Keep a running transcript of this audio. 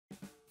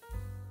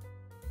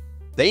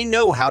They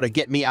know how to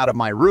get me out of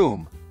my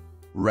room.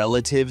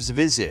 Relatives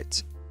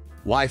visit.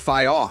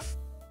 Wi-Fi off.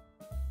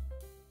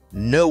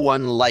 No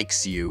one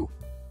likes you.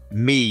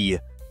 Me.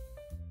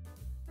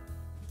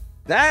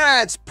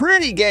 That's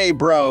pretty gay,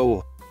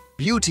 bro.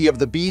 Beauty of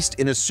the Beast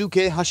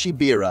Inosuke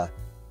Hashibira.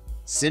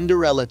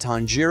 Cinderella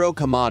Tanjiro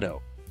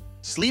Kamado.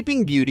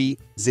 Sleeping Beauty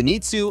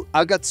Zenitsu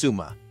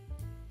Agatsuma.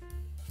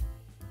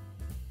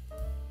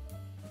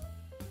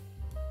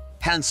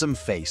 Handsome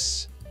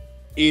face.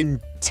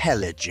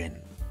 Intelligent.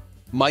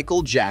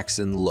 Michael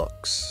Jackson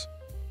looks.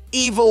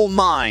 Evil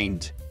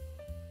mind.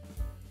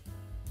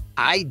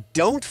 I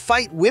don't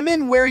fight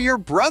women, we're your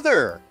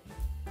brother.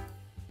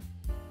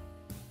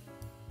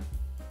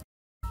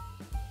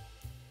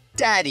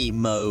 Daddy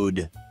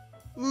mode.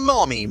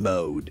 Mommy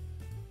mode.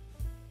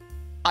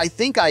 I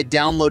think I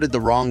downloaded the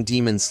wrong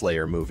Demon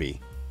Slayer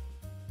movie.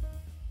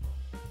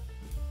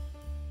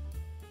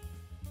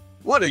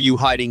 What are you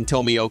hiding,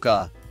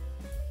 Tomioka?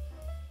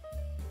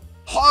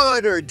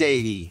 Harder,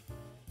 Davey.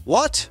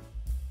 What?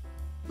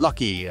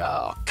 Lucky,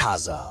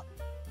 Kaza.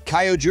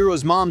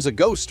 Kyojuro's mom's a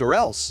ghost or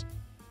else.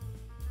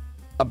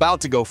 About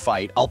to go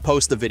fight. I'll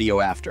post the video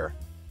after.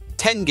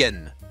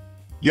 Tengen.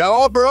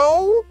 Yo,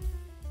 bro?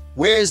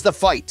 Where's the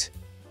fight?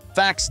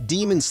 Facts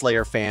Demon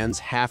Slayer fans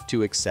have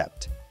to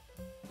accept.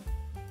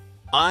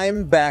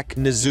 I'm back,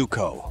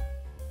 Nezuko.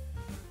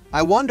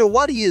 I wonder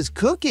what he is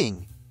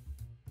cooking.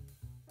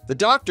 The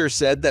doctor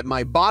said that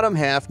my bottom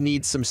half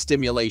needs some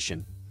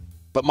stimulation,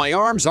 but my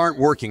arms aren't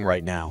working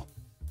right now.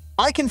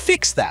 I can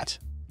fix that.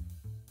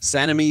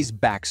 Sanemi's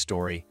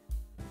backstory.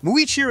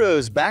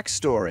 Muichiro's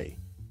backstory.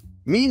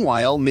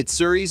 Meanwhile,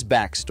 Mitsuri's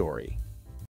backstory.